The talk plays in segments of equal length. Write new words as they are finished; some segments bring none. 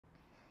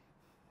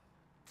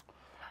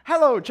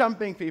Hello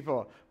jumping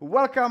people,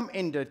 welcome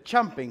in the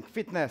Jumping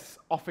Fitness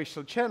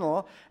official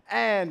channel,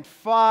 and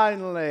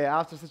finally,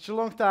 after such a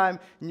long time,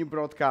 new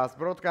broadcast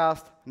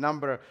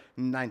number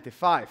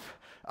 95.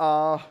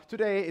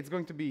 Today it's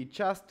going to be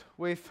just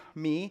with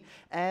me,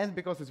 and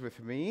because it's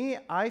with me,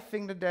 I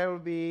think that there will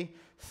be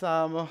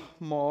some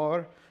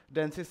more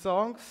dancey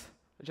songs,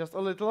 just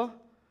a little,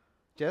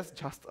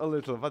 just a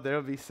little, but there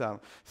will be some.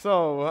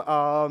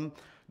 So,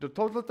 the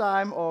total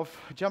time of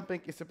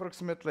jumping is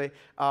approximately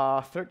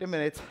 30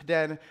 minutes.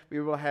 Then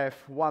we will have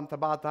one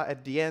tabata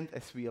at the end,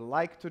 as we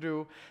like to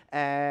do.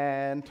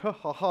 And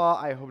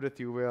I hope that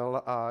you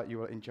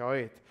will enjoy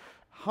it.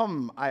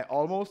 I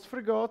almost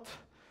forgot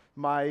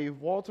my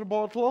water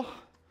bottle.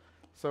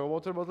 So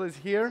water bottle is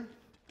here.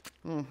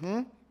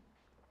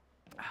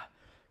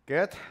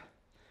 Good.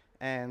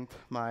 And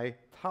my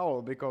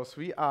towel, because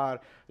we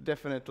are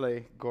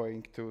definitely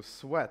going to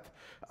sweat.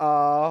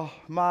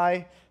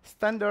 My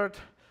standard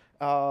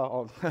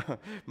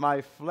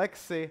my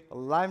flexi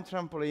lime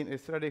trampoline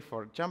is ready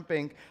for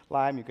jumping.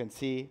 Lime, you can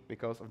see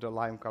because of the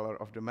lime color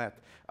of the mat.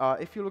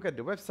 If you look at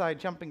the website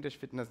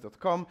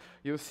jumping-fitness.com,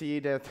 you see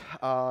that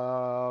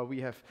we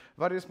have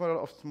various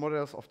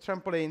models of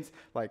trampolines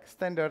like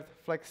standard,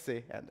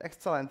 flexi, and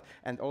excellent,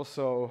 and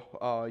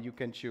also you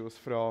can choose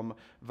from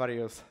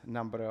various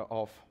number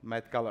of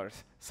mat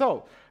colors.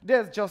 So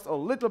there's just a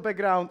little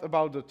background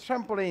about the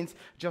trampolines,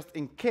 just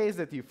in case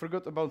that you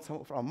forgot about some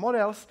of our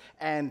models.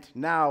 And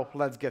now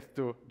let's get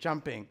to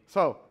jumping.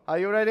 So, are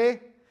you ready?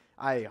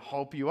 I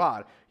hope you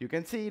are. You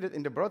can see that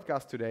in the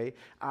broadcast today,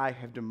 I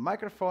have the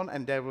microphone,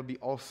 and there will be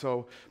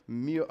also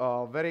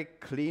very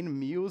clean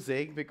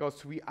music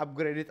because we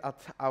upgraded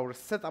our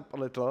setup a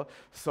little.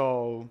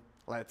 So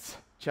let's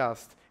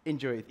just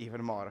enjoy it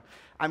even more.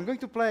 I'm going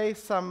to play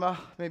some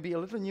maybe a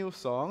little new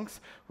songs.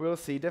 We'll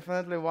see.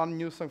 Definitely one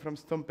new song from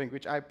Stomping,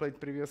 which I played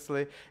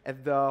previously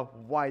at the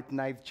White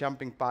Night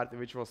jumping party,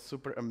 which was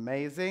super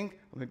amazing.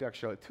 Maybe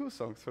actually two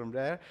songs from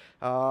there.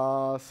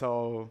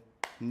 So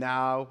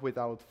now,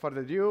 without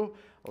further ado,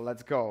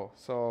 let's go.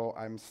 So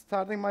I'm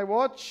starting my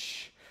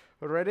watch.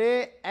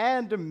 Ready?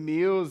 And the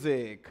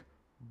music.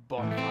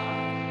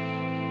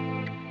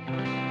 Bonfire.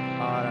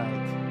 All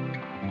right.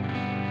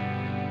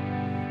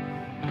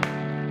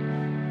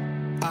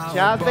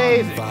 Our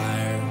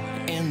bonfire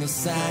in the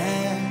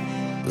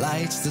sand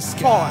lights the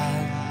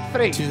sky.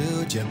 4, 3,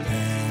 to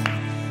Japan,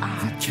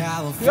 from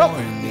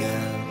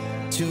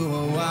California to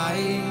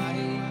Hawaii,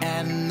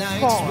 and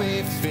nights 4,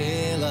 we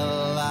feel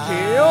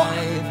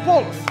alive.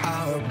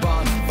 Our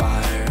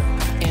bonfire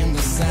in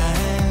the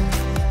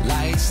sand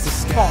lights the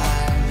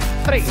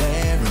sky. 4, 3,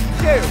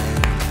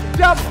 2,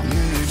 double. New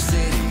York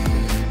City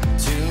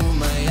to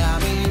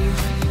Miami,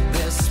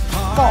 this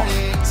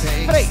party 4,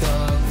 3, takes the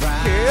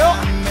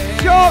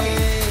 2, jogging.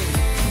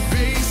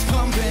 Bass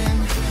pumping,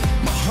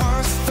 my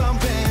heart's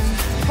thumping.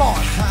 4,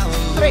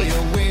 3,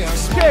 we are 2,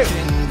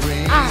 smoking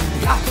green.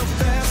 Got the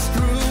best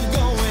groove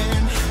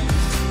going,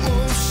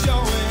 move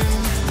showing.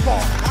 4,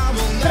 I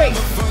will 3,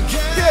 never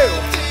forget 2,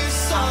 this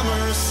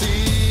summer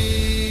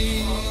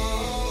sea.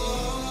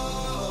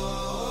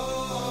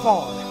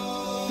 4,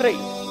 3,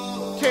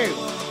 2,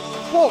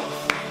 4.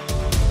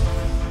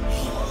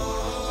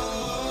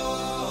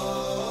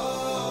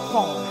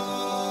 4,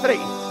 3,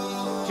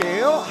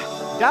 2,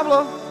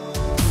 double.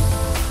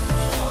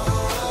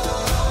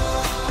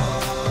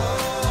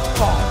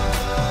 4,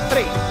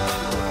 3,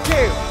 2,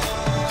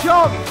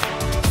 jogging.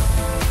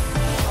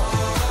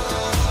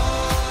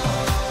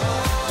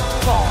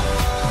 4,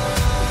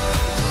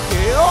 2,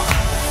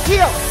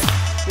 heel.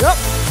 Yep.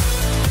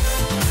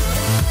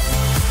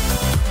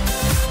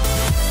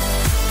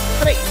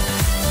 3,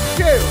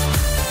 2,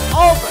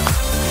 open.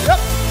 Yep.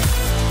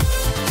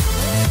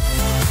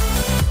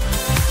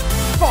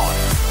 4,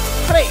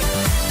 3,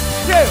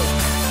 2,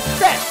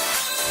 set.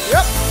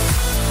 Yep.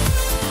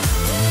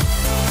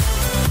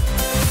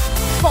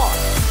 4,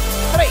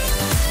 3,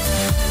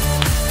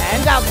 and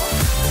double.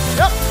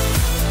 Yep.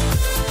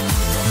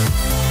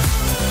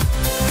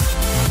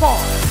 4,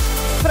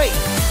 3,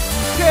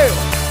 2,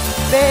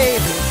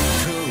 baby.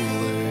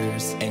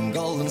 Coolers and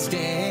golden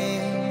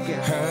skin,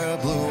 her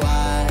blue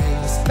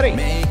eyes 3,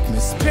 make me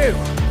 2, spin.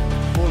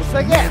 pulse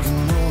again. The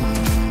moon,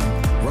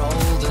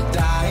 roll the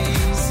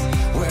dice.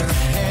 We're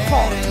 4,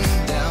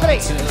 heading down 3,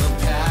 to 2,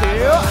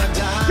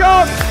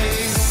 jogging.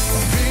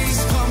 Bass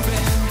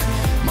pumping,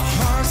 my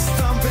heart's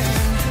thumping.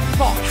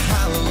 4,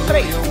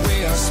 3, Hallelujah, we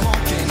are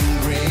smoking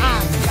green.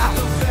 Got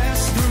the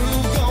best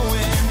groove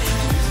going,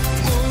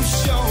 move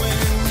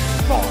showing.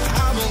 4,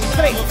 I will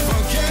 3, never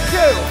forget 2,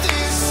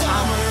 this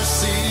summer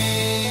sea.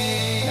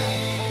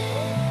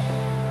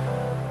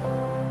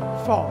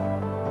 4,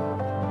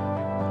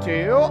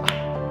 2,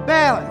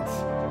 balance.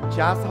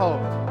 Just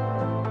hold.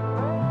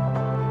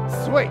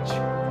 Switch.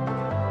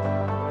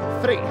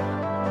 3,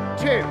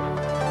 2,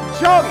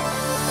 jogging.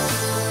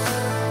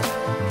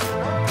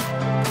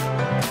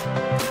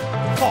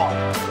 4,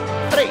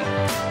 3,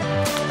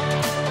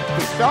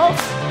 pistols.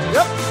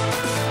 Yep.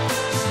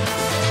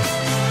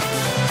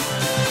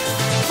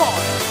 4,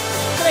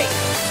 3,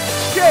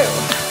 2,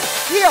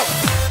 heel.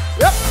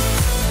 Yep.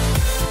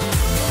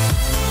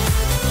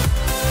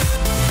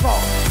 4.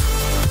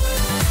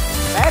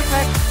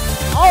 Perfect.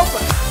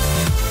 Open.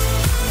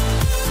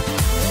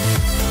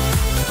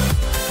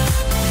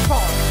 4,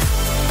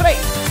 3,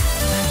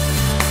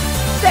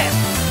 step.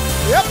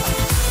 Yep.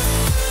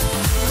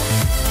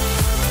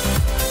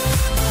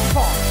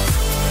 4,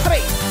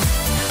 3,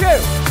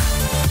 2,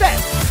 step.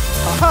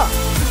 Aha.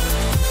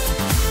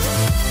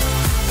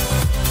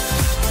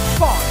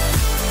 4,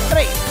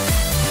 3.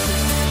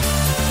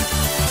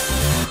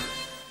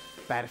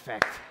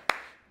 Perfect.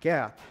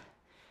 Good.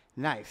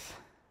 Nice.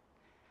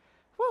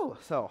 Woo.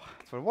 So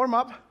for warm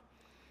up.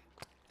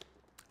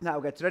 Now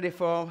get ready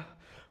for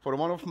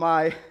one of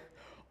my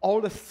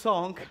oldest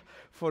song.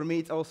 For me,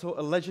 it's also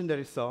a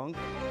legendary song.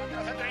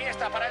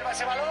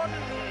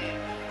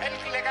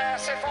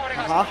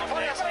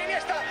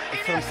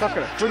 It's from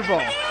soccer,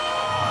 football.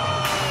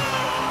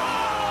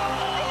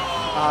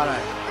 All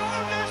right.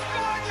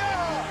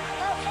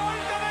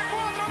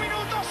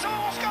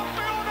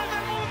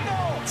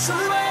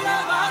 Sube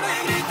la mano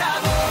y grita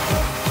gol.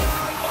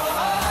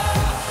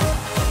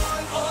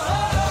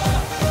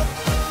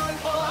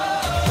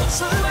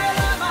 Sube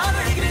la mano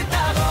y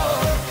grita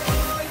gol.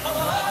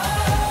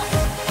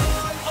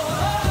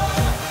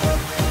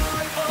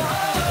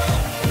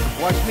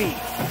 Watch me.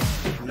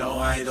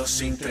 No hay dos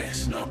sin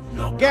tres, no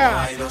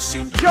Yeah. hay dos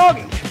sin tres.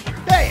 Jogging.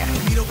 There.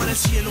 Miro para el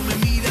cielo, me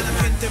mira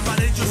la gente,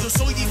 para ellos yo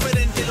soy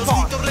diferente. Los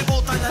 4, gritos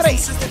rebotan, las 3,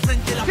 luces de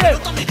frente, la 2,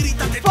 pelota me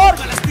grita, te 4,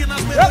 toca, las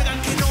piernas me yep.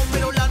 ruegan que no,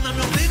 pero la alma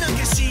me ordena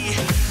que sí.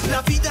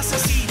 La vida es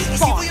así, y si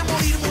 4, voy a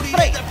morir, moriré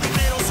 3, de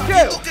primero,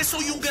 sabiendo 2, que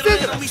soy un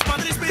guerrero. Mis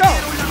padres me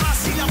dieron la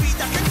raza y la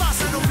vida, ¿qué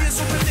pasa? No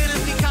pienso perder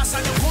en mi casa,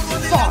 yo corro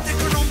adelante,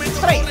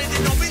 cronómetro 3, corre de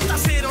 90 a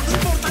 0, no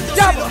importa, yo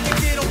sé double, lo que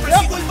quiero,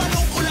 persigo el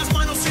balón con las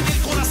manos en el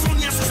corazón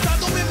y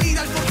asustado me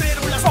mira el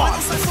portero, las 4,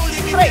 manos al sol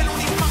y mi 3, piel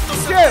un impacto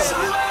 2,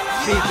 certero.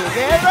 be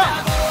together.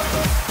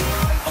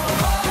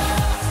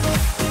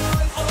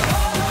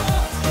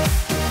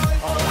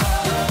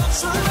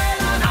 Sube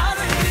la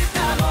mano y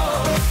grita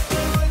gol.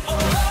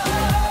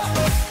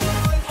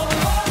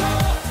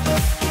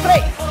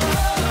 3,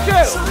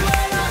 2, Sube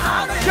la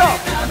mano y jump.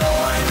 grita gol. No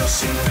hay dos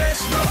sin tres,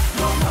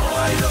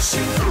 no hay dos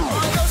sin tres.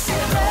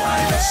 No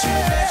hay dos sin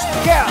tres,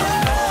 Yeah.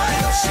 no hay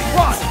dos sin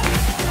 1.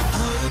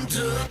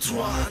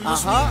 No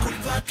es mi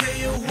culpa que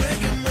yo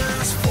juegue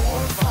más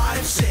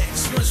 4, 5,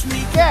 6. No es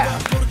mi culpa Yeah.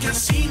 porque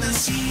así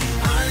nací.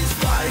 Eins,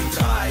 zwei,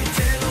 drei.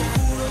 Te lo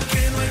juro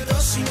que no hay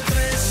dos sin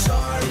tres.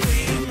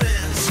 Sorry,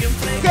 man.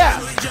 Siempre Yeah.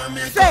 gano y ya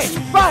me 6,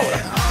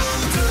 power.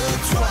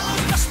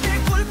 No es mi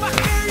culpa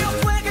que yo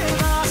juegue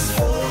más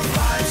 4,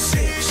 5,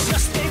 6. No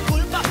es mi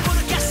culpa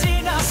porque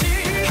así nací.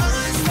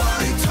 Eins,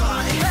 zwei,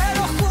 drei. Te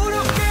lo juro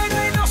que no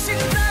hay dos sin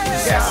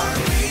tres. Yeah.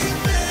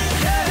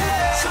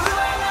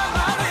 Sube la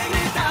mano y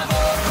grita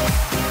gol.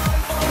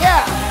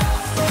 Yeah.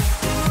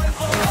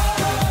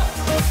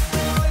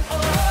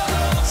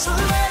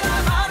 Sube la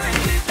mano y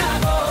grita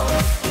gol.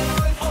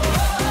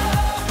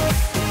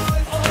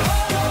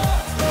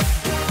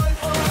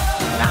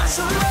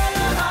 Sube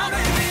la mano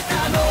y grita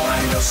gol. No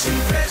hay dos sin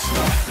tres,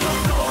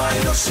 no hay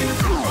dos sin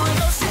tres.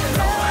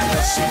 No hay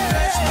dos sin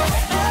tres,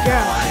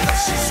 Yeah.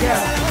 Yeah.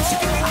 La música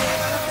que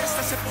llega, la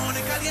fiesta se pone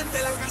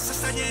caliente, la casa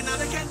está llena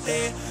de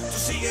gente. Tú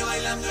sigue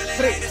bailando en el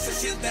 3, aire, se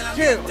siente el 2,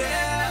 ambiente.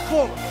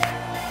 4.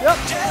 Yep.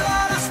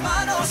 Lleva las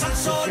manos al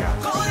sol,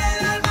 con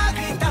el alma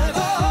grita el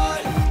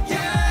gol.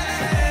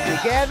 Yeah.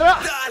 Together.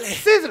 Dale,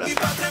 Scissors. mi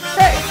patria me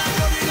Hey. da la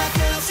gloria y la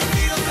quiero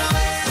sentir otra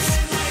vez.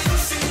 No hay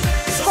dos sin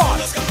tres, 4, somos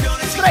los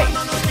campeones y 3,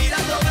 cuando nos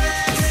miran lo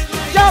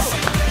ves. double.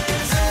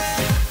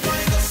 No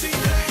hay dos sin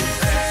tres.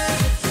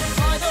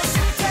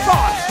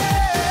 4,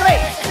 3,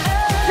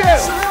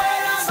 2. Sube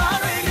la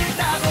mano y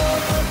grita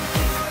gol.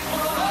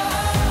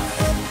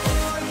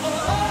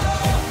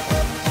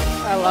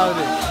 I love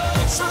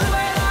it.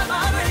 Sube la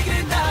mano y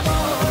grita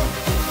gol.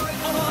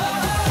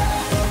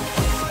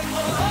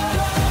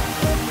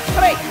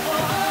 3,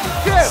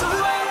 2, Sube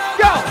la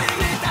go. mano y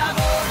grita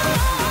gol.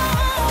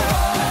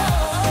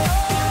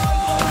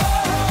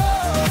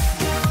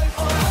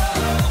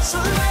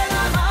 Sube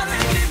la mano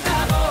y grita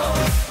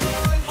gol.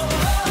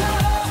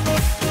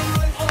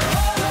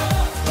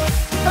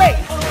 3,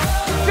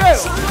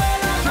 2. Sube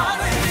la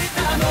mano y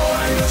grita gol. No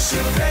hay dos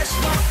sin tres,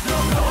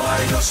 no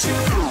hay dos sin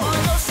tres.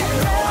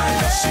 No hay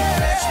dos sin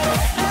tres, no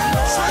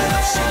hay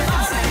dos sin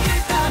tres.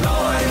 No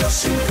hay dos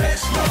sin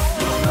tres,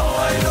 no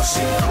hay dos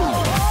sin tres.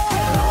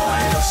 No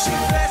hay dos sin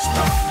tres,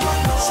 no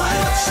hay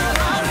dos sin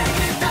tres.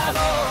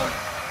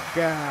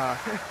 God.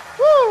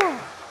 Woo.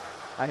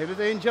 I hope that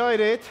they enjoyed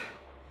it.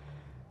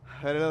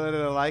 I really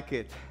like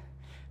it.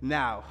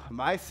 Now,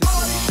 my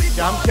system.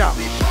 Jump, jump.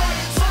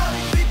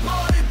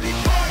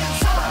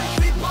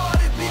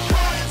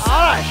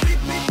 Alright.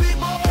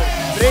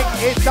 Bring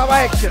it some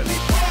action.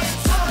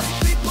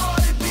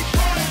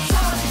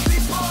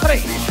 3,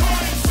 2,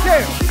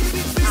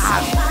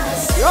 and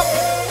yup.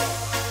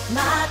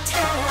 My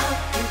town,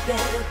 you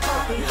better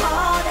party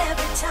hard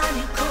every time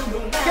you come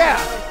around. Yeah.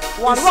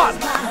 1, This 1. is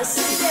my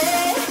city,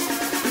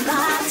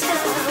 my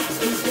town,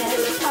 you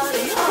better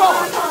party Come on.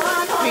 hard,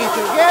 hard, hard. 3,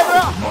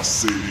 together. My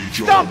city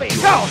Jumping,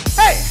 go,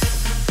 hey!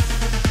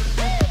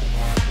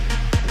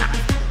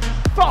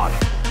 4,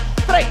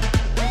 3,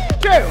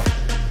 2,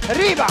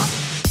 arriba,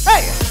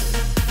 hey!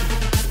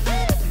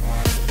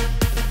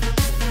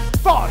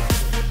 4,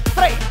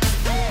 3,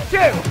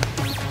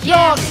 2,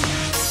 jog!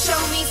 Show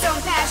me some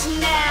passion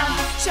now.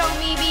 Show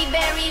me be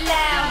very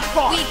loud.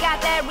 4, We got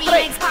that 3,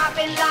 remix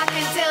popping, locked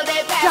until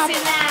they're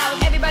passing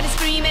out. Everybody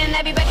screaming,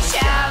 everybody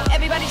shout.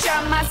 Everybody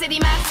shout my city,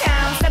 my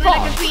town. Sounding 4,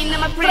 like a queen in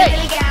my pretty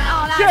 3, gown.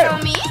 All eyes 2,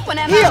 on me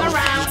whenever heels. I'm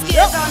around. Yep.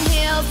 Skills on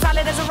heels,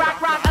 solid as a rock.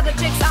 Other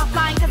chicks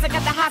offline, cause I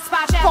got the hot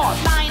spot. Chef, 4,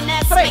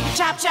 lioness, 3, make it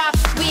chop.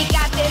 We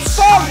got this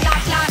 4,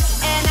 lock.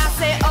 And I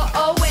say,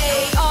 oh,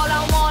 wait. All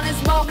I want is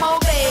more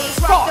bass.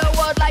 Rock 4, the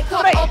world like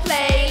 3,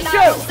 play. 2,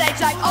 Live on stage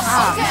like,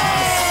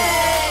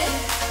 okay.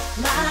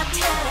 My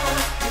town,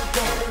 you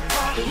better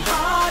party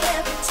hard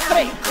every time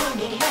 3, you come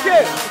 2,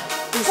 around.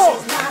 This 4.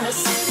 is my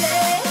city,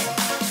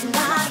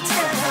 my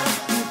town,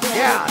 you better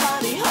Yeah.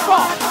 party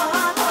 4,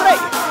 hard, 3,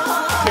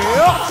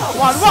 2,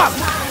 1, 1.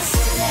 my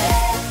city,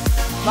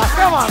 Now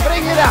come on,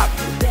 bring it up.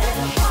 you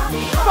better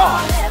party 4,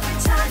 hard every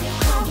time you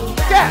come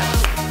around. get,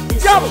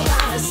 This jump, is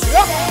my city,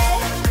 yep,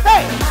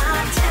 hey,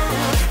 my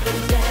town, you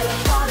better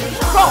party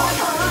 4, hard.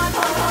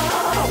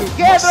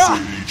 together,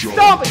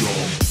 stomping,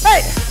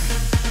 hey.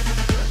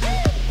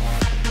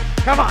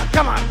 Come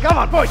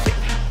on, push it.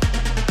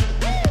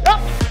 Up,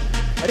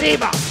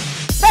 arriba,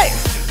 hey.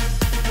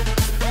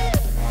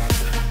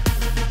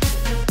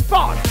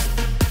 4,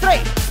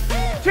 3,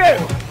 2,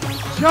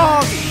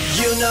 jogging.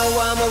 You know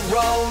I'm a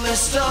rolling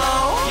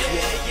stone.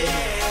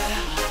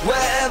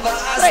 Wherever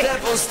I Three.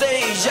 step on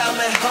stage, I'm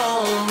at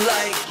home.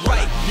 Like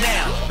right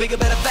now, bigger,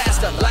 better,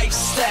 faster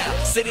lifestyle.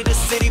 City to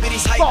city, but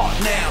he's hype 4,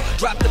 now.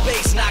 Drop the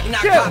bass, knock,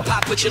 2, pop,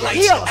 pop, put your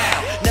lights heel.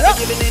 out. Never Yep.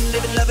 giving in,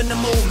 living, loving the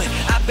movement.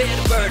 I bear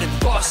the burden,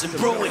 boss and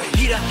brewing.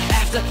 Heater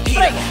after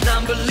heater, 3,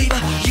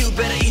 non-believer, you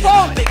better eat 4,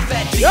 it. Big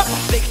fat deal, yep.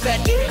 big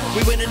fat deal.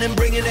 We winning and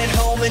bringing it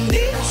home and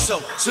near. So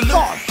salute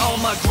 4, all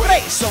my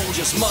great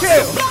soldiers, 2,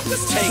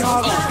 motherfuckers, take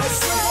jog. over.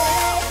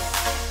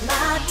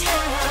 My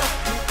town,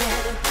 you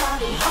better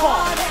party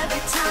hard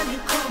every time you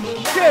come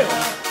around. 2,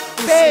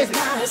 This baby. is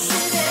my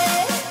city,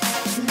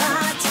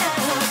 my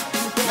town,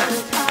 you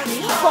better party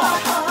 4,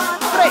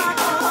 hard. 3,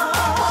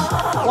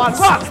 1,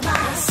 1.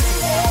 My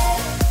city,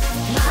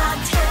 my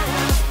town,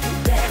 you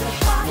better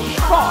party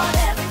 4, hard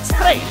every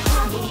time 3, you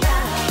come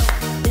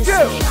around. This 2, is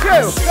my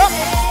 2, city, yep.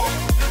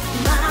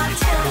 my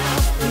town,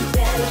 you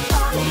better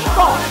party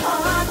 4,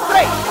 hard.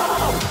 3,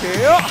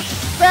 2,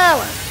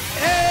 balance.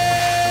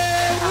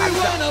 And we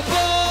wanna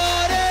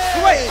party.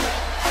 Swing.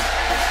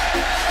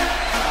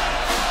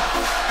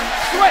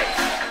 Swing.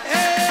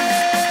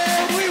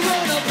 And we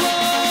wanna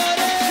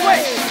party.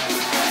 Swing.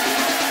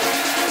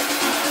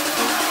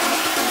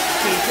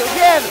 Feet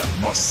together.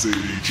 My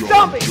city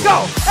Jumping, go,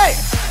 hey.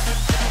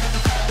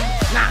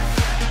 9,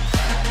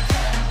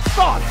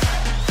 4,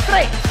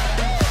 3,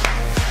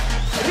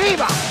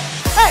 arriba,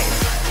 hey.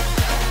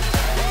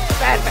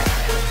 Perfect.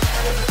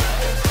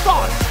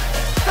 4,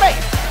 3,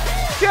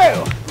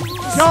 2,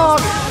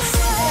 jog.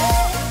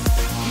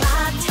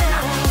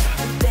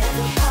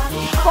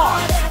 4,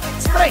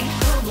 3,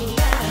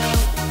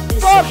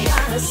 4,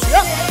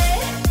 yep.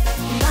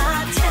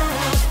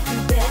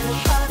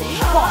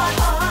 4,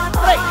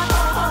 3,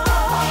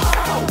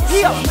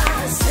 heel,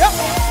 yep.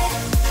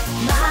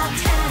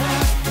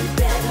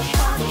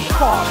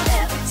 4,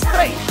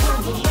 3,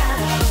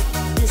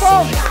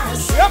 4,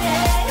 yep.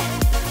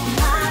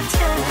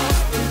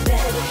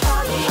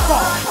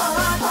 4,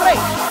 3,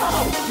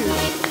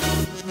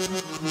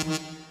 2.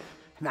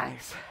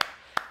 Nice.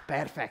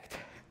 Perfect.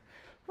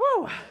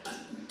 Woo.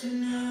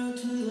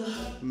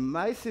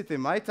 My city,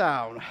 my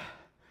town.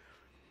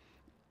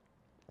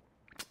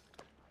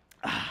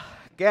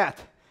 Get.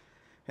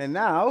 And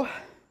now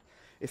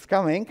is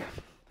coming,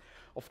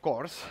 of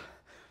course,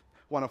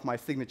 one of my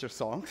signature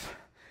songs,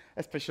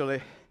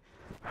 especially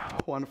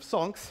one of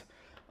songs.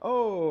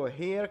 Oh,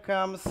 here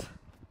comes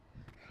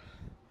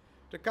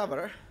the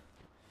cover.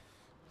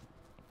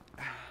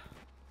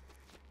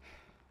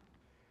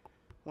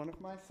 One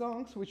of my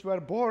songs which were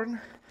born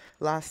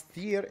last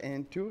year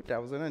in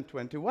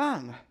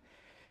 2021.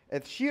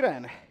 Ed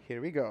Sheeran,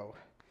 here we go.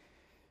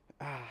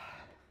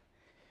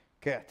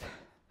 Good.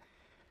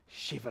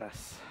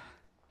 Shivers.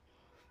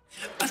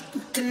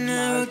 The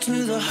narrow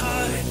to the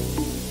heart.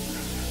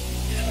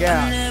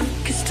 Yeah. Never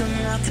kissed a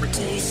mouth that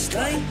tastes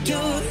like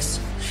yours.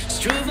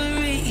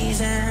 Strawberries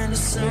and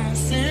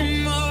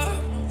something more.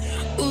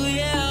 Oh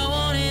yeah, I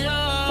want it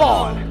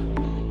all.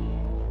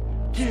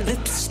 4,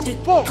 Lipstick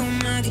 4, on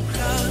my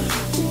guitar.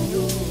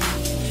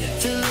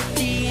 Fill up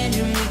the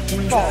engine, we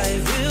can 4,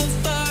 drive real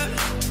far.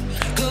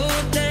 Go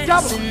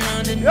dancing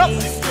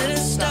underneath the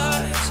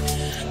stars.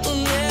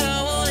 Oh yeah,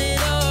 I want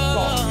it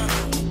all.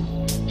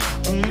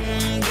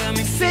 Got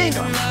me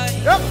single. feeling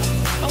like Yep.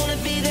 I wanna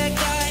be that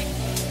guy.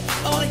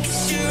 I wanna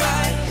kiss your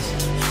eyes.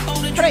 I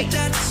wanna 3, drink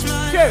that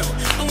smile. 2,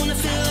 I wanna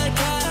feel like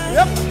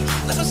yep.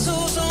 like my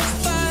soul's on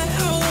fire.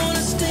 I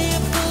wanna stay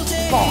up all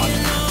day 4,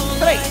 and all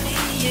 3, night.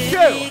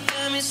 Yeah, 2,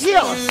 got me heels.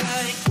 feeling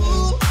like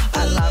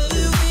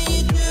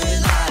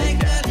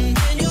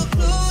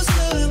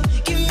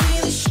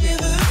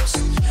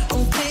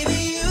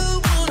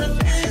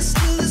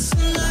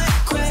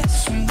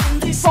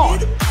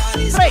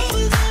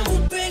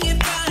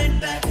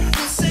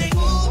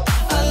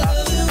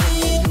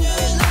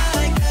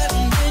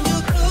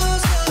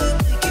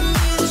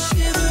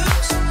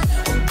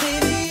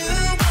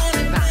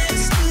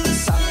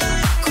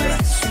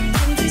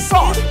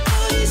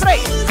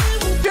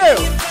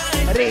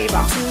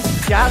arriba,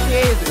 just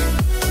easy.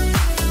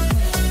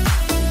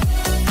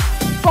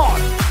 4,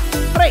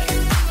 3,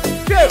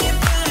 2,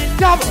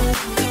 double,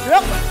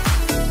 yep.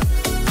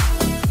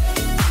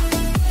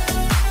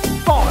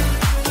 4,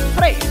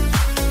 3,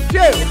 2,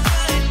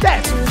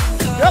 step,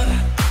 yep.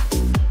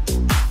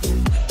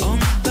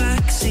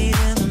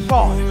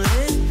 4,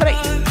 3,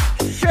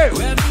 2,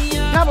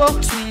 double,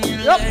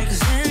 yep.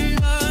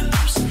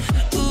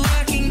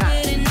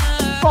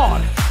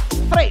 4,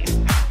 3,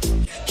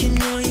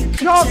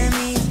 jog.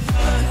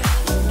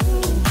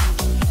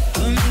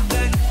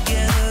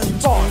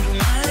 4,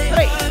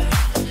 3,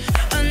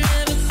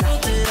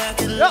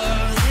 yep.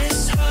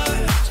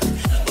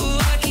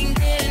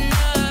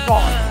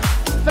 4,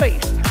 3,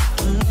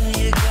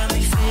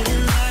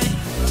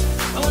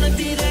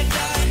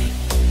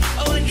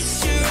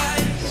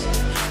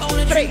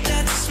 3,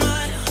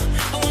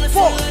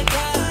 4,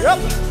 yep.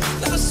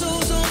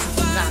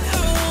 Nice.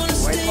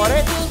 Wait for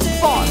it.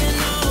 4,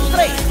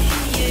 3,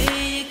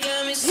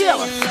 heel.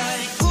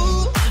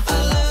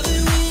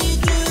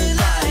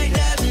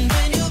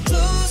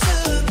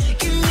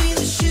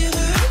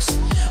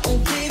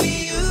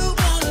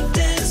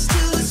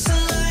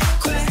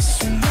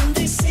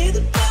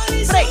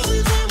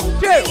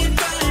 3, 2,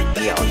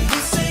 heel.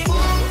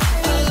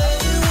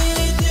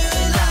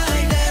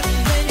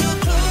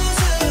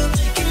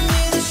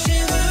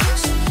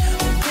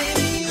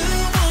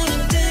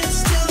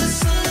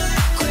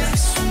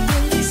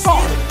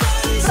 4,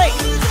 3,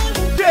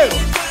 2,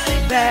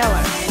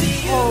 balance.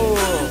 Oh.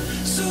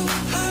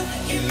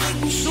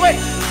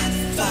 Switch.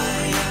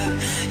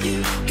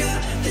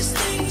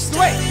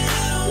 Switch.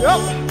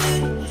 Yup.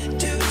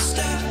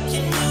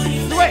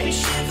 Switch.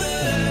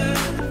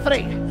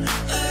 3,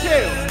 2,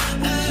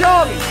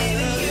 jogging.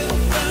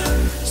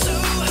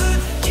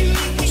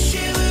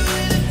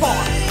 4,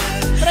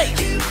 3,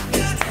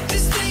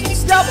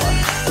 double.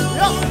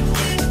 Yup.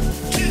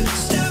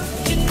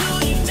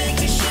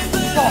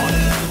 4,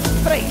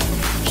 3,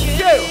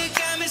 2,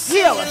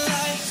 heel.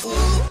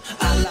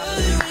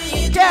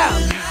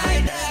 Down.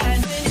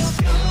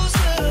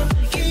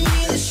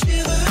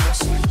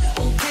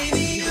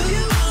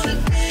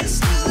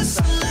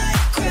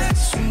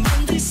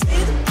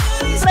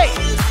 3,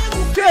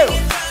 2.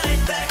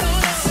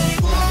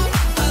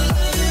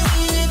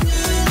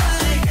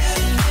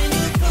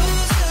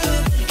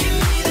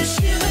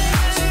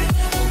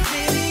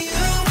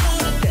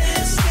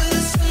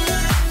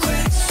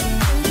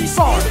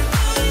 Four,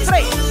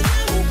 3,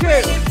 2,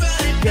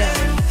 go.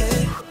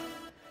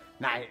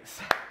 Nice.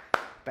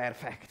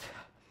 Perfect.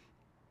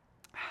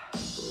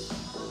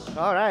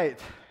 All right.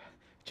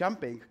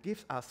 Jumping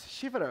gives us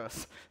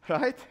shivers,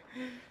 right?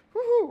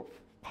 Woohoo.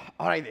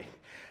 Alrighty.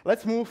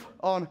 Let's move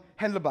on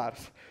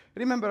handlebars.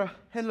 Remember,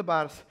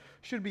 handlebars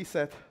should be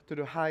set to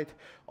the height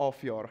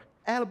of your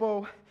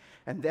elbow,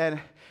 and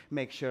then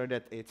make sure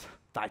that it's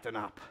tightened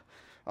up.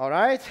 All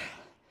right?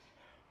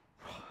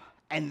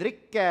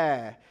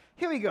 Enrique,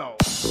 here we go.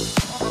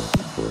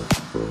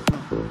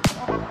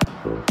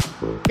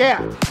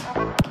 Get.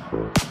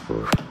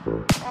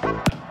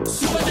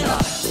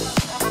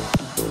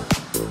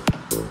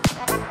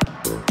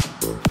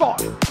 4,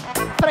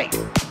 3,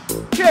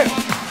 2,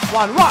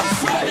 1, 1.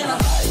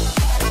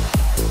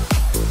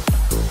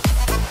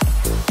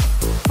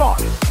 4,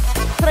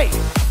 3,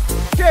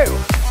 2,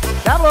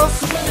 double,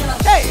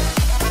 hey.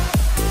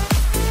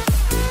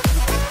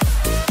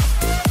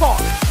 4,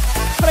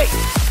 3,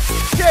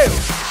 2,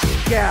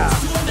 go.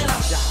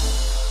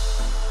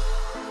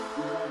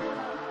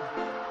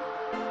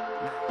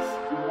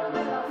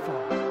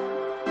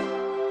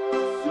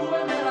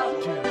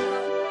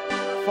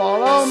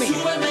 Follow me. Go.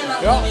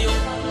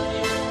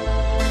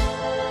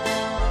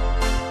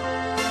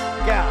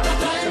 Go.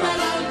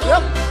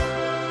 Yep.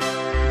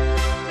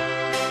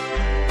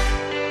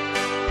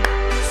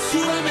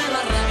 Súbeme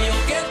la radio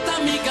que está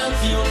mi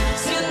canción.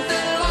 Siente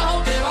el bajo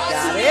que va Got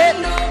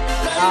subiendo. it.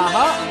 Tráeme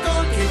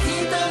alcohol que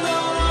quite el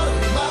dolor.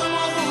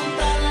 Vamos a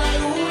juntar la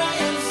luna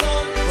y el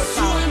sol.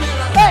 Súbeme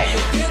la radio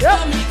que está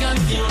mi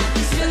canción.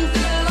 Siente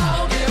el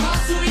bajo que va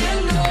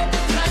subiendo.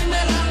 Tráeme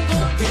el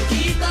alcohol que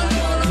quita el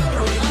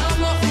dolor.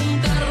 Vamos a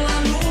juntar la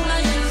luna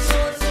y el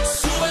sol.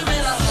 Súbeme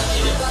la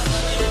radio.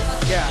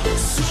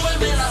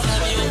 Súbeme la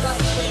radio.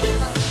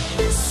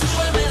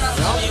 Súbeme la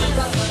radio.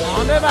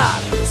 On the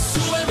back.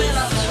 Súbeme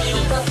la radio.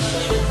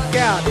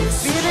 Go.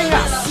 Speeding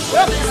up.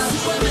 Yep.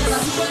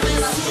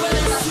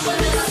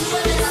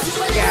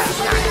 Yeah,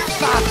 nice.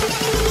 Fast.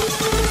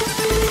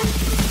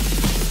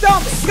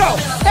 Stomp it. Go.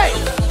 Hey.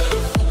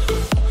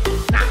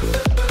 Nice.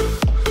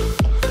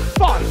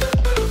 4,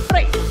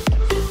 3.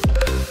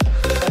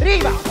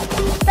 Arriba.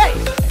 Hey.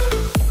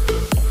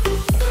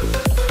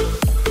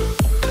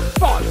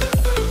 4,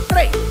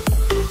 3,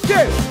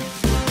 2.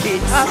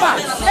 It's a back.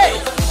 Hey.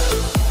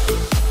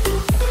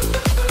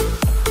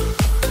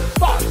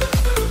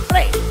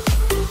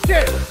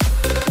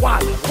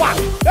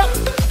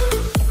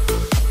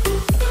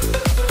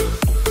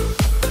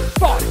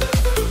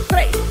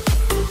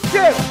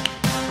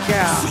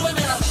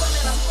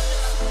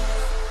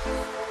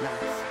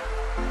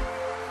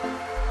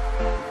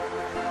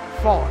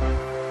 4,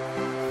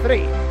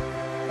 3,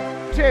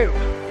 2.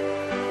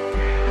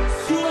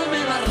 Súbeme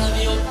la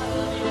radio.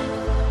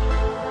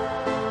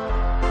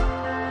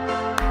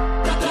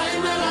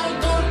 Tráeme el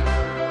alcohol.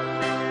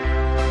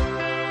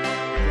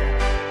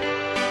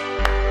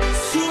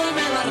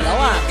 Súbeme la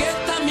radio, que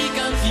esta es mi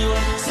canción.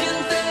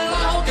 Siente el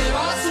bajo que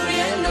va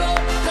subiendo.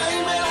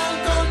 Tráeme el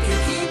alcohol que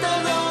quita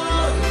el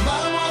dolor.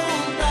 Vamos a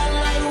juntar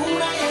la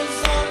luna y el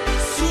sol.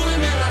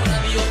 Súbeme la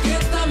radio, que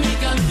esta es mi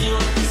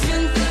canción.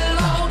 Siente el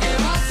bajo que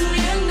va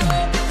subiendo.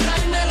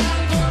 Tráeme el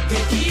alcohol que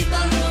quita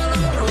el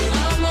dolor. Hoy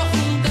vamos a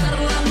juntar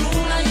la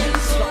luna y el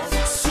sol.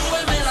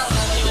 Súbeme la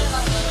radio.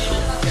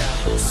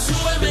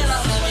 Súbeme la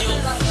radio.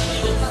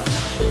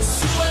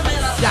 Súbeme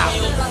la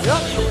radio.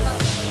 Yup.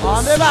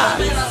 On the back.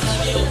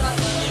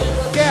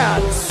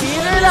 Good.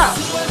 Speed it up.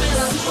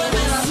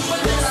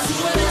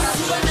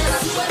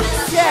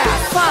 Yeah,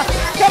 fast.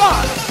 Come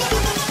on.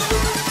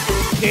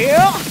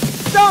 Heel.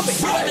 Zombie.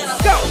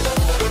 Go.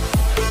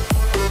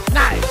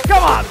 Nice.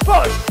 Come on.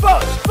 Push,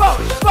 push,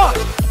 push, push.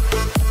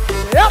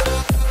 Yep.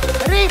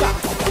 Arriba.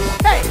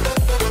 Hey.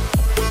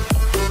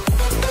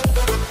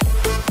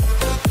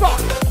 4,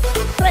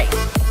 3.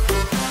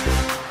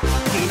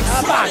 Keep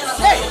her back.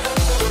 Hey.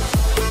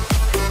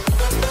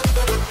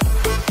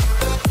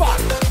 4,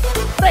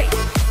 3.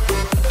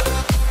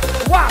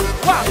 1,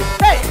 1.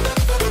 Hey.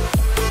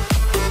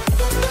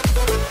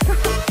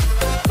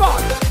 4,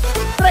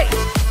 3,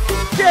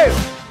 2.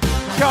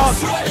 Jog.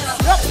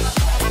 Yep.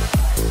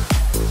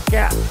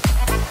 Yeah.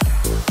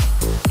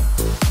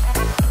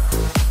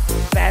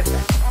 Perfect.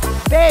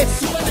 This.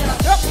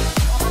 Yep.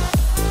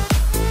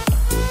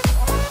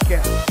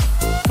 Yeah.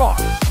 4,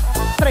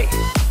 3,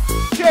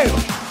 2,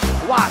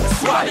 1.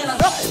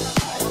 Yep.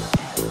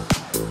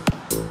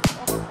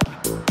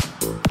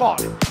 4,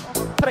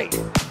 3.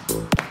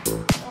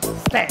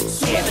 Stand.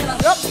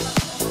 Yep.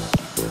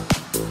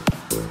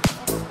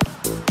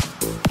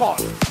 4,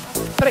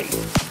 3,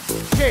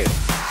 2.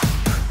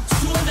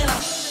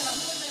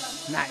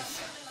 Nice.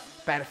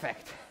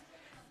 Perfect.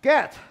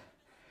 Good.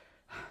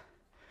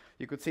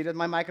 You could see that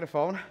my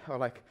microphone, or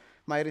like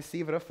my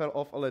receiver, fell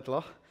off a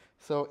little.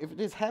 So if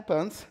this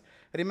happens,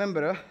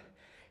 remember,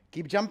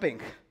 keep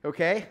jumping,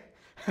 okay?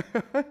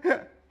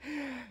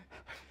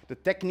 The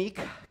technique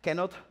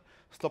cannot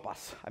stop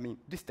us. I mean,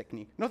 this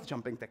technique, not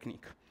jumping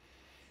technique.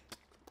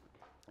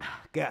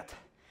 Good.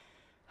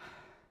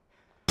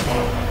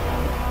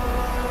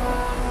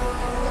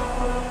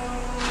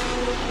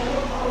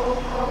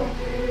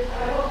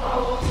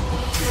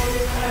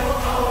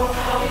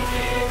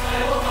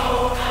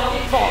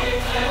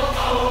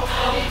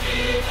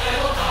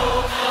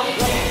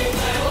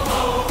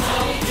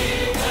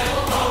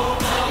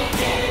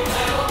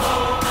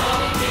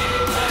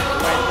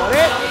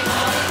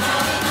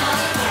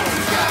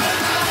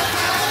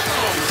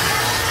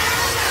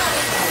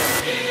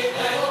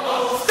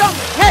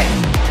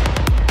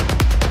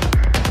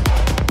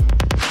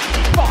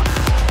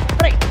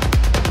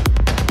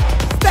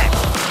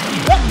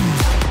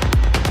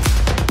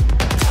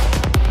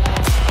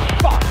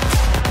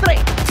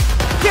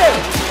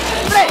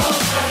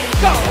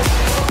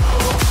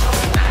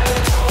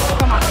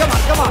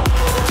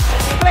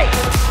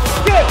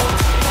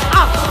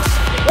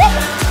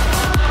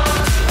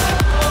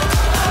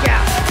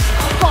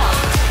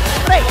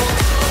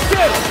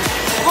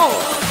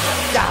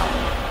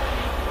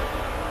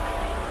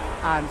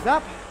 Hands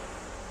up.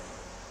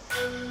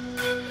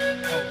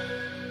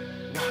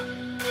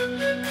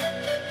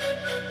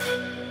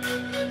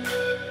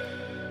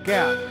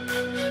 Good.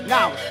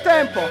 Now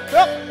tempo.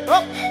 Up,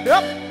 up,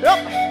 up, up.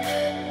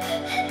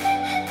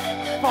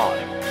 4,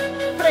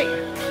 3.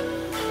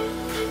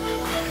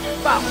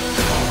 Bounce.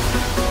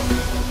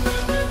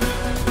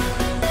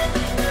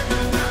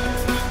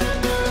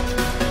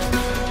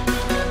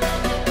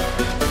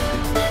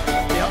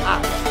 Still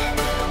up.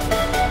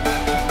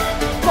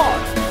 4,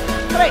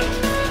 3,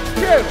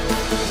 2,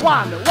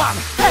 1, 1.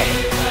 Hey.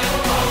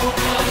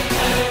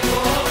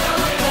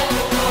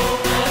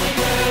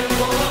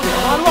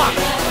 1, 1.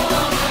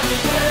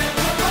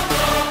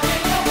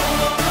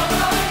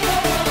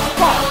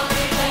 4,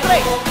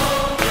 3.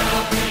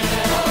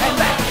 And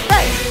back.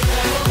 Hey.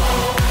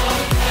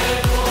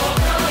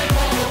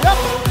 Yep.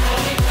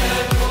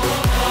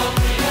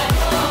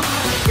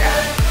 Yeah.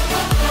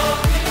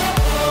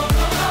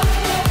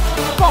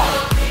 4,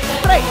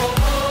 3,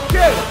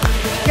 2,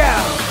 go.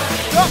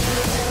 Yep.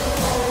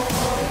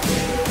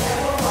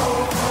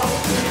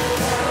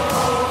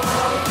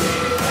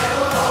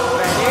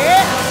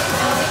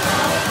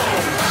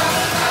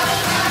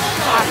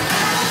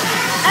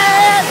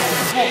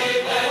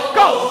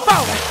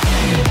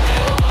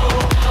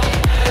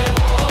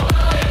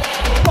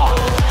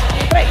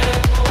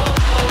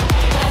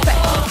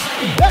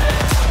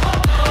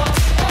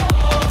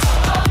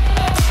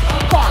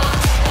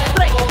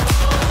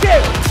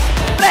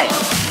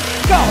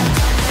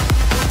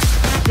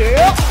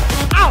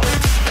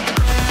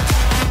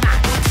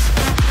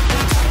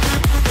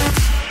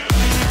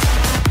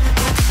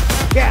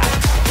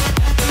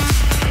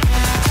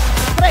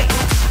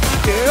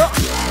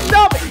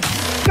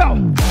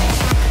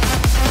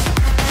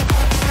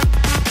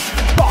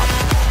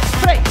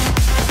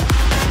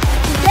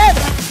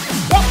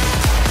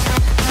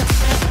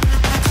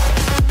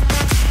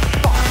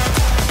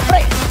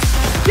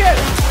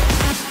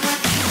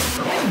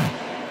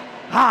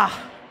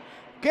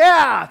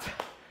 Good.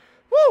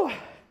 Woo.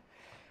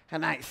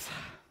 Nice.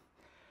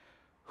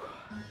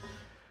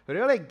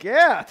 Really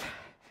good.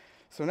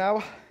 So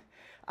now,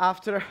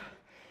 after a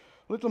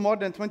little more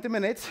than 20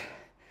 minutes,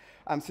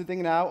 I'm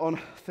sitting now on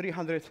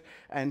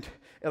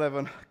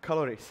 311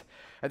 calories.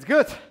 That's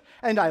good,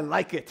 and I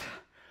like it.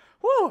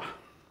 Woo.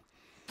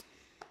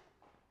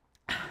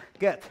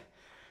 Good.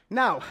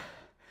 Now,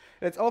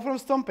 that's all from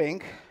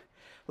stomping.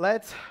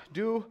 Let's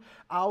do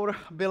our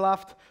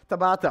beloved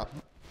Tabata.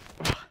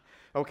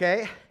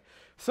 Okay?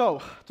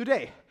 So,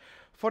 today,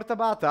 for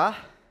Tabata,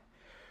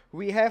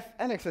 we have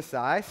an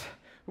exercise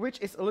which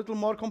is a little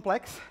more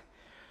complex.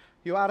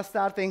 We are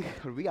starting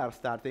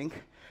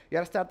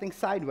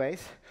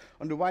sideways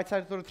on the right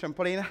side of the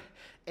trampoline.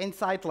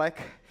 Inside leg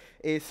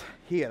is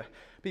here.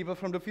 People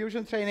from the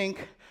fusion training,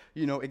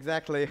 you know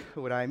exactly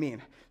what I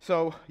mean.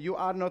 So you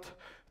are not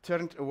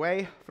turned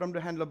away from the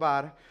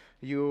handlebar,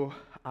 you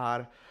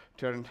are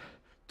turned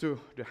to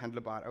the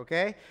handlebar,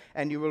 okay?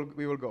 And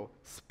we will go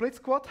split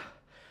squat,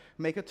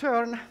 make a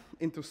turn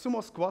into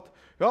sumo squat,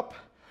 up,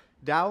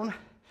 down,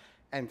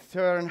 and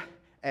turn,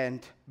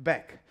 and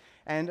back.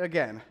 And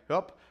again,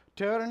 up,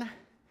 turn,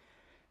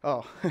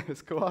 oh,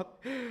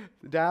 squat,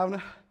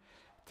 down,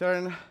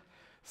 turn,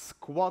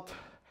 squat,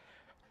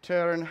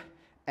 turn,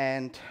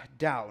 and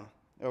down,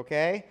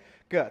 okay?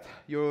 Good.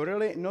 You're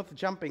really not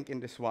jumping in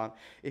this one.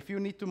 If you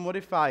need to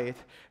modify it,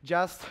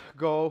 just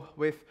go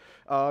with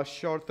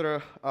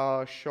shorter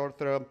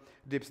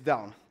dips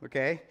down,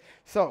 okay?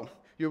 So,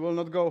 you will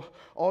not go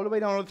all the way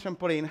down the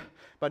trampoline,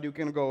 but you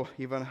can go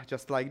even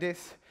just like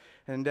this,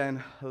 and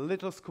then a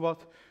little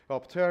squat,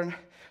 up turn,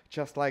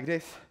 just like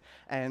this,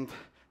 and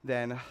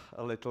then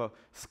a little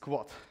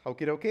squat.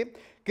 Okie dokie?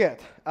 Good.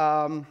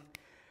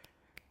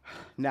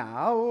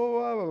 Now,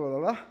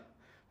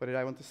 what did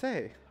I want to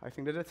say? I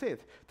think that that's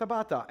it.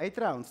 Tabata, 8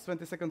 rounds,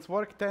 20 seconds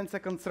work, 10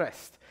 seconds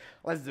rest.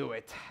 Let's do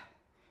it.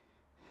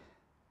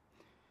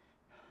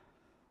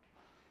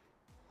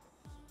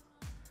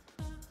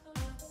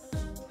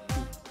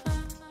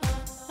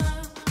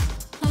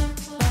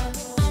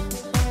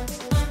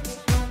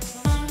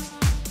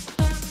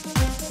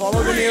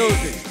 Follow the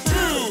music.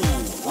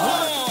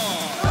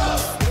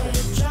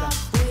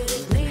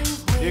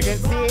 You can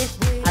see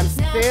I'm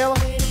still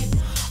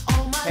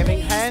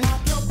having hands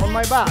on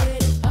my back,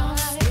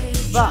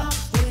 but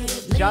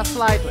just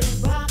slightly.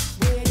 3,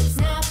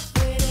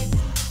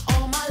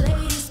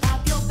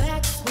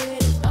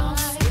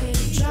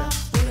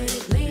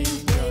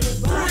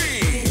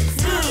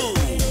 2,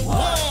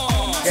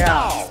 1.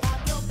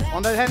 Yeah.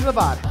 On that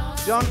handlebar,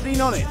 don't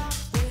lean on it.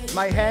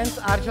 My hands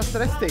are just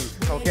resting,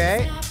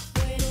 okay?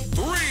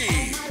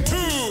 3,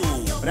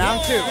 2,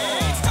 Round 2.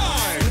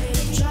 time.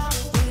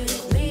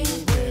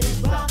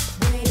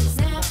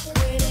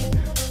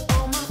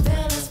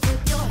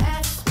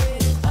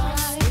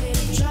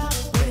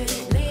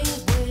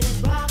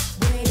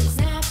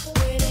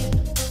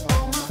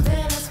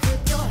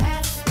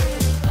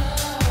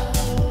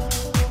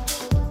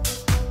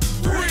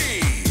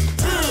 3,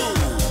 2,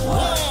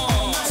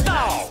 1.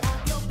 Stop.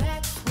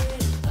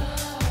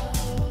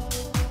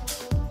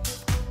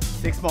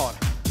 6 more.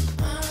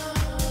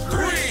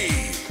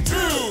 3, 2,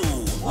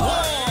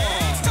 1.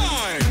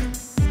 Time.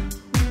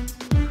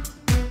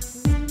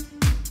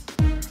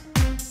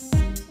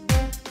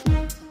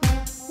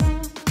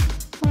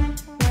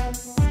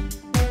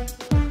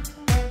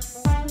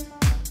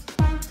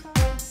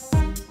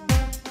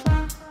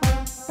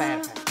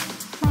 Perfect.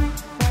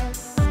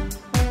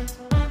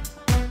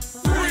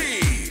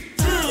 3,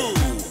 2,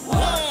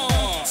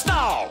 1.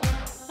 Stop.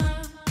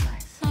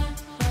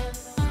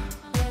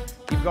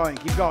 Keep going,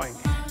 keep going.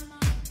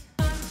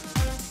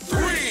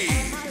 3,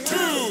 2,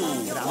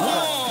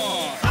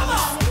 1. Come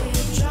on.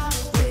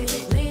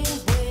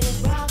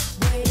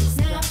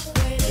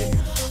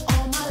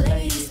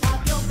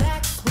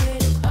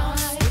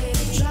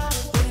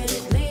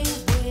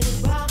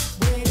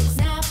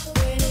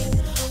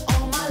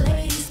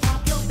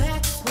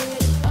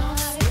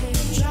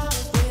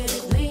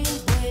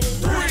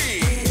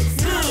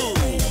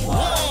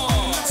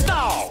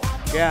 Stop.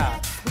 Yeah.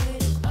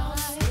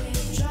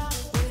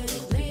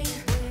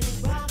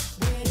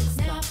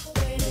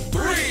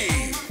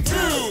 3,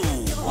 2,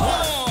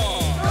 1.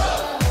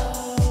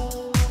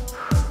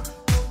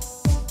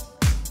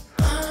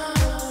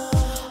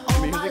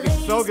 Music is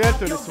so good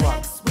to this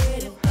one.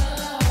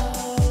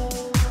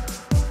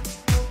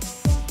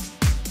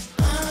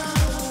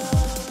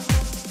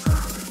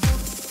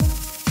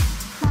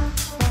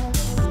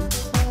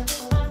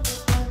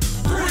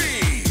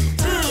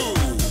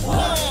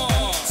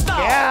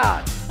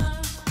 Yeah.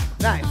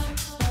 Nice.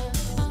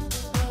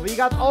 We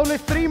got only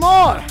 3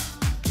 more.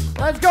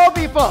 Let's go,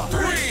 people.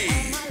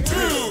 3, 2,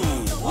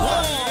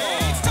 1.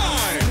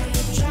 Time.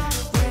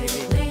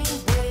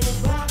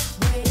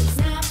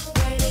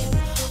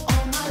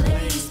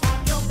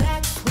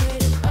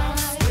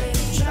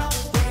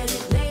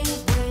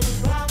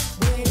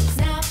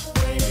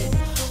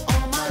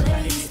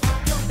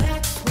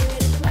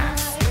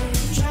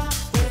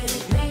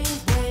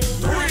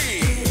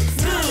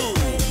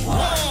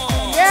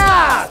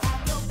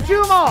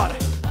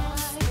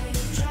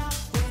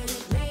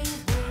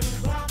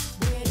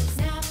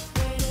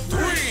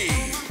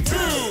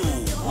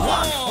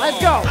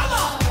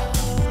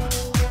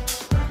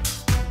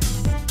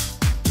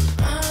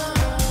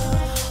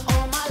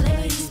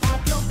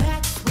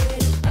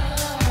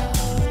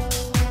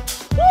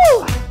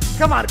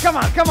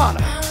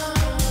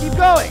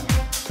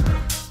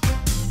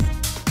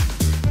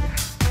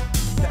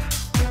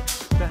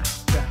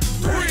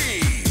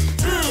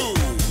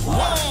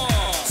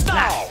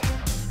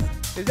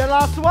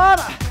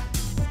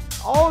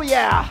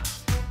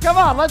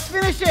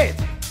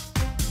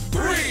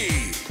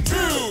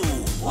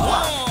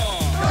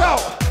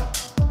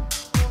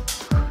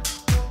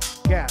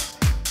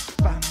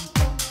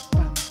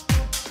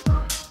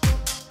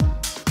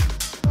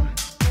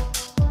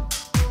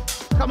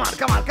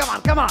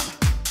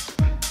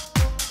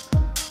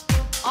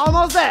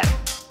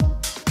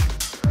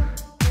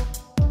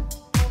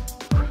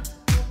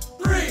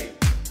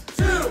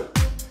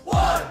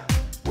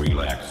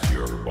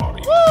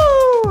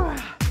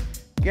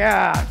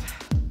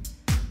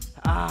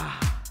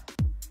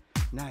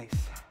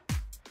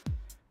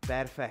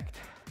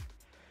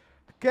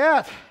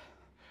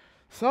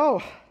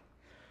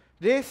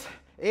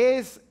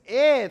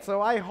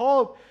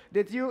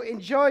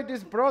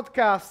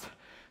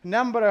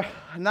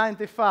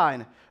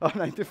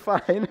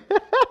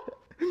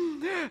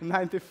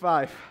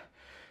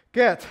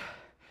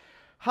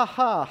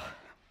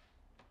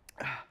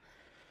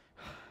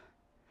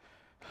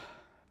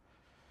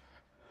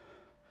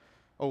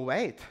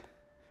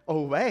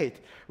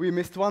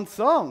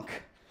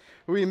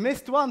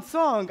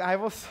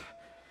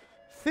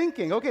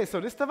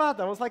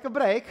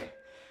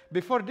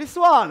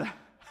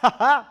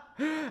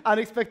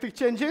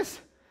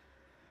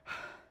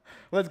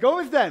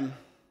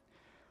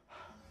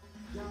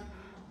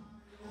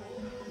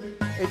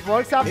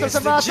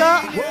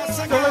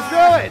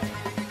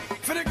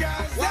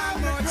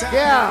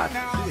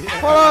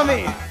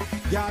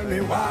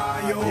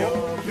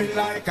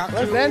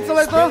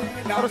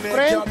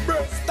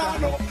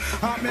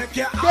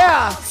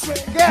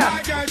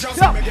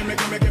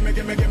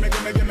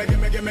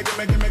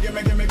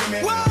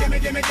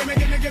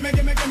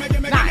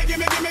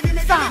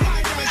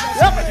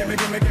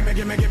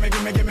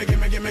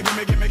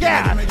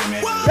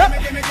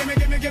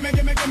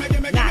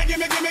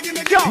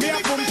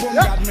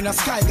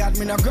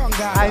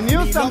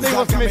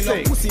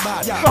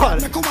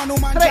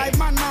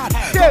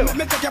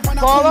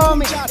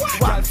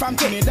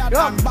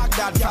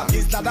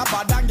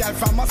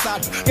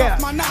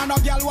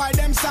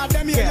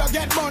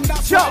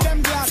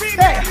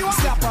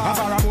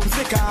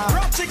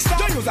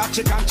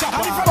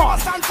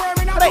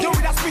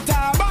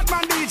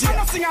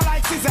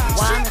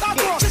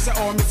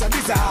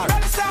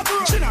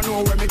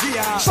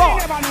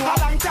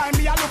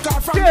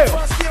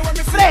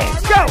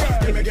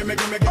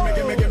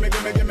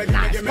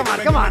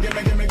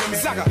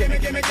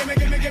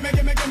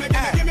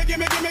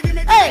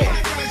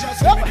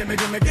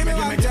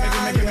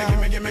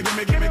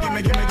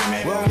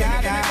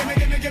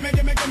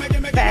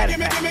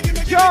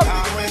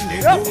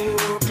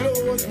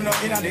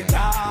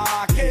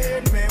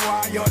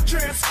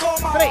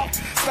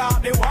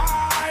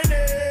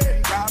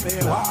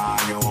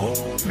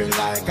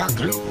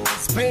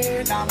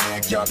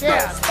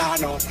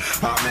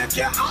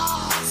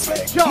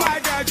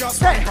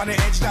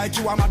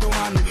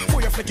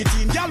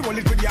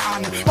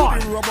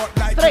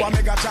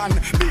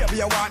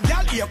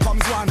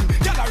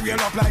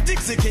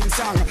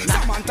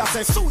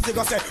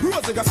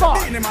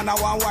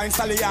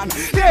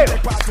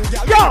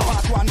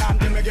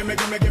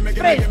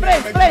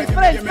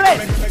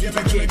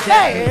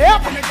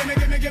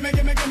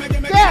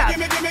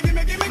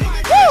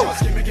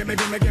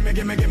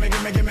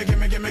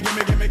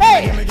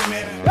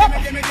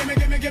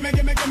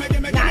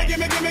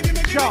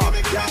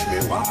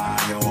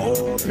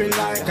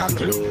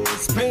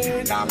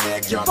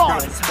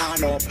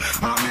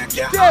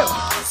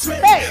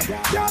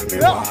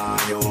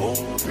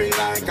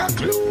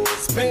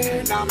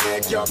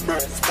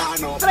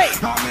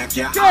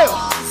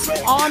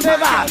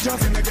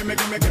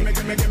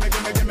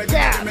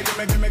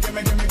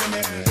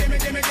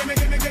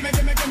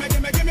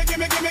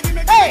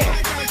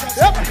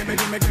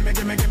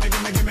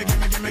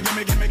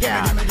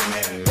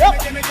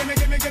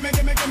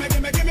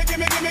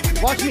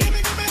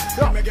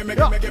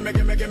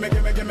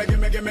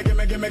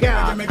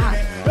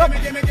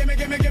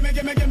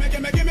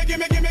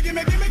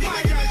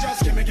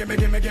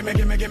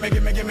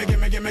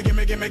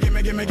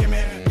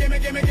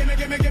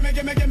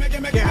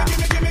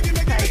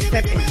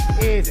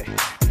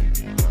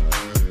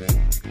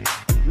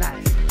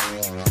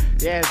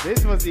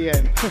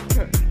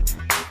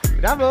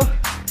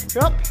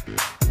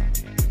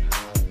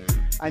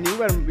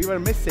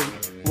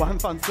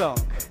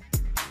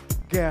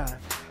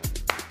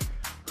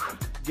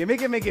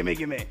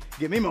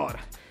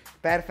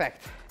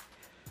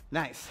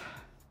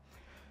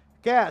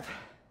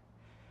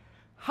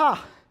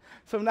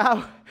 So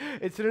now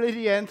it's really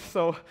the end.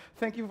 So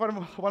thank you for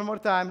one more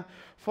time.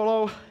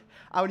 Follow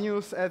our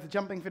news at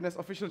Jumping Fitness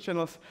official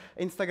channels,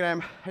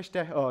 Instagram,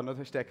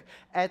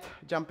 at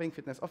Jumping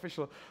Fitness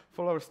Official.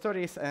 Follow our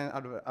stories and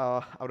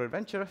our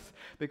adventures,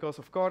 because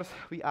of course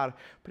we are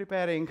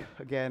preparing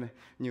again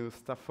new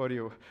stuff for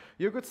you.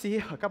 You could see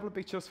a couple of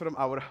pictures from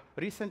our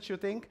recent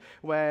shooting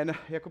when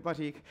Jakub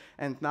Novotny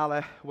and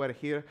Nale were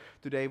here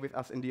today with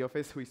us in the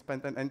office. We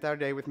spent an entire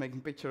day with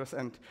making pictures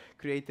and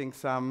creating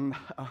some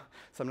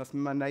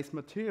nice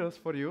materials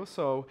for you.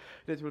 So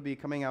that will be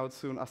coming out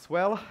soon as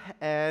well.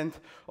 And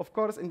of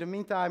course, in the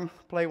meantime,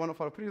 play one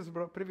of our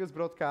previous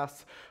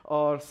broadcasts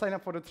or sign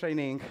up for the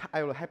training.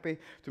 I will be happy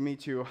to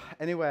meet you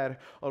anywhere,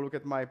 or look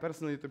at my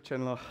personal YouTube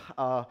channel.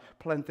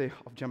 Plenty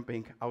of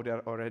jumping out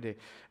there already.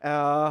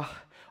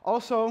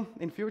 Also,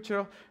 in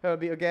future, there will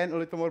be again a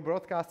little more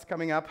broadcasts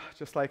coming up.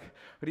 Just like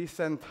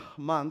recent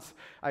months,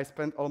 I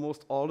spent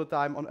almost all the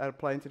time on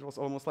airplanes. It was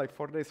almost like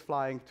 4 days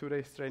flying, 2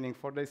 days training,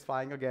 4 days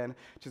flying again,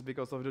 just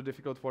because of the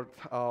difficult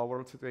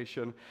world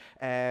situation.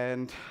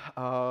 And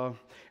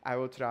I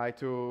will try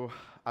to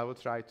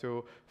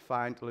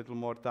find a little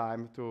more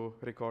time to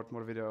record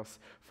more videos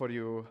for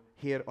you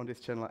here on this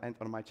channel and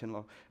on my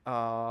channel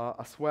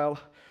as well,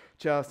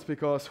 just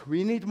because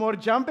we need more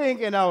jumping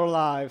in our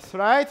lives,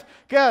 right?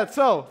 Good,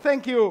 so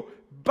thank you,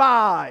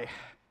 bye!